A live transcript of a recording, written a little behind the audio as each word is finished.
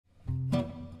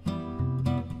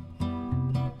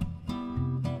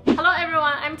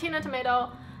I'm Tina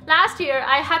Tomato. Last year,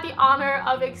 I had the honor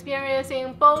of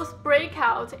experiencing both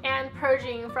breakout and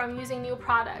purging from using new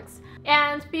products.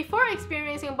 And before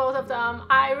experiencing both of them,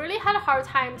 I really had a hard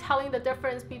time telling the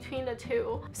difference between the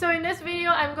two. So in this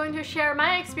video, I'm going to share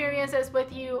my experiences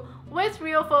with you with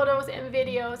real photos and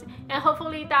videos, and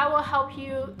hopefully that will help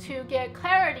you to get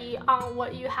clarity on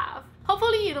what you have.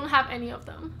 Hopefully you don't have any of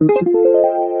them.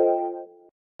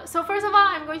 So first of all,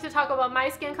 I'm going to talk about my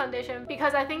skin condition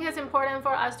because I think it's important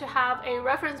for us to have a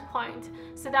reference point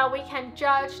so that we can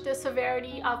judge the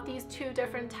severity of these two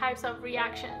different types of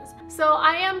reactions. So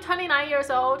I am 29 years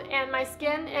old and my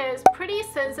skin is pretty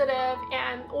sensitive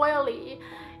and oily.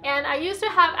 And I used to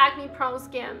have acne-prone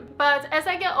skin, but as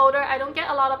I get older, I don't get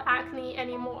a lot of acne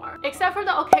anymore, except for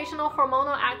the occasional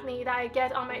hormonal acne that I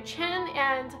get on my chin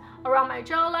and around my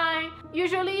jawline,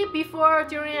 usually before,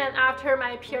 during, and after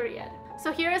my period.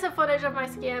 So here is a footage of my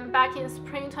skin back in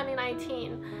spring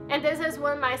 2019, and this is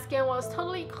when my skin was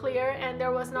totally clear and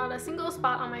there was not a single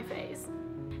spot on my face.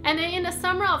 And then in the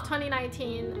summer of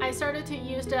 2019, I started to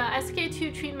use the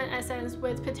SK2 treatment essence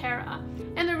with Pitera.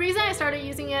 And the reason I started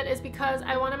using it is because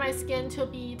I wanted my skin to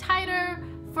be tighter,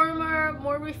 firmer,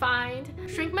 more refined,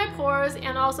 shrink my pores,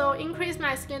 and also increase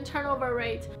my skin turnover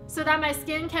rate so that my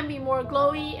skin can be more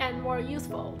glowy and more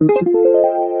youthful.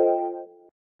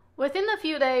 Within a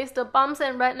few days, the bumps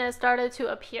and redness started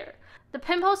to appear. The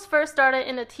pimples first started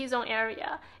in the T-zone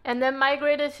area, and then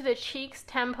migrated to the cheeks,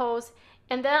 temples,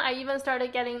 and then I even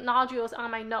started getting nodules on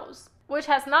my nose, which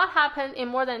has not happened in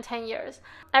more than 10 years.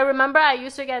 I remember I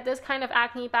used to get this kind of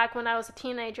acne back when I was a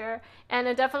teenager, and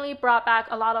it definitely brought back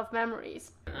a lot of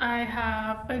memories. I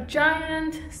have a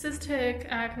giant cystic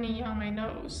acne on my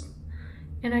nose,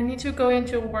 and I need to go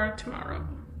into work tomorrow.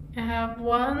 I have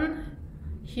one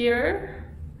here.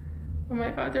 Oh my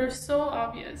god, they're so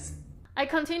obvious. I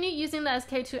continued using the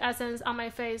SK2 essence on my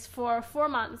face for 4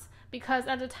 months because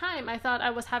at the time I thought I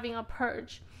was having a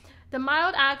purge. The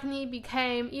mild acne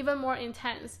became even more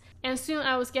intense, and soon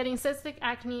I was getting cystic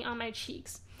acne on my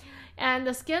cheeks. And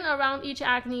the skin around each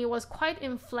acne was quite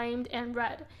inflamed and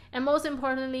red, and most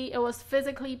importantly, it was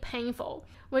physically painful,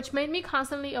 which made me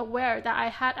constantly aware that I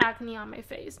had acne on my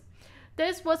face.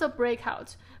 This was a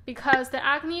breakout because the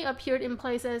acne appeared in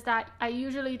places that I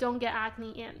usually don't get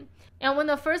acne in. And when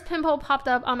the first pimple popped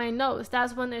up on my nose,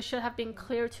 that's when it should have been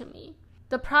clear to me.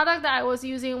 The product that I was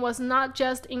using was not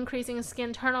just increasing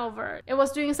skin turnover, it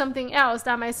was doing something else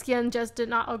that my skin just did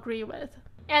not agree with.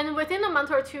 And within a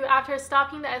month or two after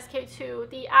stopping the SK2,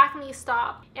 the acne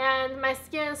stopped and my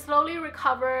skin slowly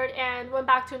recovered and went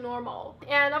back to normal.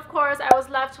 And of course, I was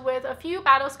left with a few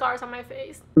battle scars on my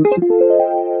face.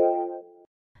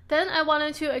 Then I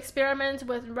wanted to experiment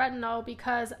with retinol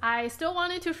because I still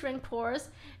wanted to shrink pores,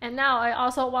 and now I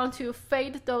also want to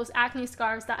fade those acne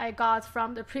scars that I got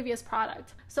from the previous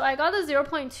product. So I got a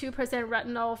 0.2%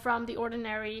 retinol from The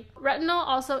Ordinary. Retinol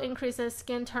also increases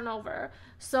skin turnover,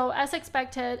 so as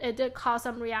expected, it did cause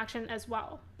some reaction as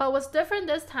well. But what's different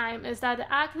this time is that the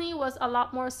acne was a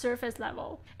lot more surface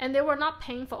level, and they were not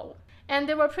painful. And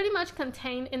they were pretty much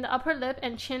contained in the upper lip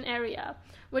and chin area,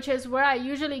 which is where I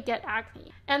usually get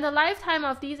acne. And the lifetime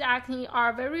of these acne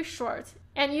are very short,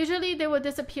 and usually they will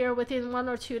disappear within 1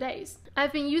 or 2 days.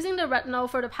 I've been using the retinol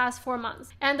for the past 4 months,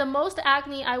 and the most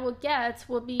acne I will get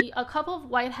will be a couple of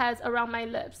whiteheads around my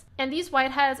lips. And these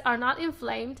whiteheads are not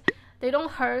inflamed, they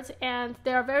don't hurt, and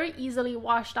they are very easily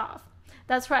washed off.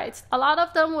 That's right, a lot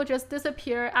of them will just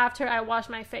disappear after I wash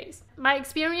my face. My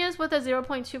experience with the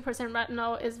 0.2%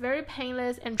 retinol is very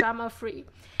painless and drama-free,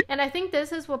 and I think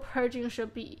this is what purging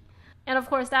should be. And of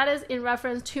course, that is in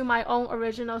reference to my own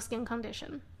original skin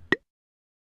condition.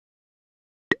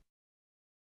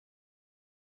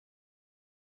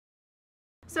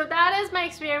 So that is my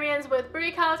experience with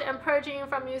breakout and purging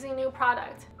from using new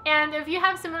product. And if you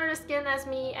have similar skin as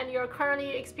me and you're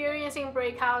currently experiencing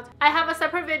breakout, I have a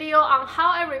separate video on how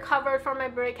I recovered from my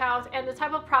breakout and the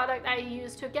type of product I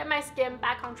use to get my skin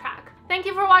back on track. Thank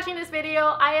you for watching this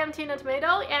video. I am Tina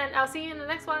Tomato, and I'll see you in the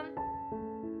next one.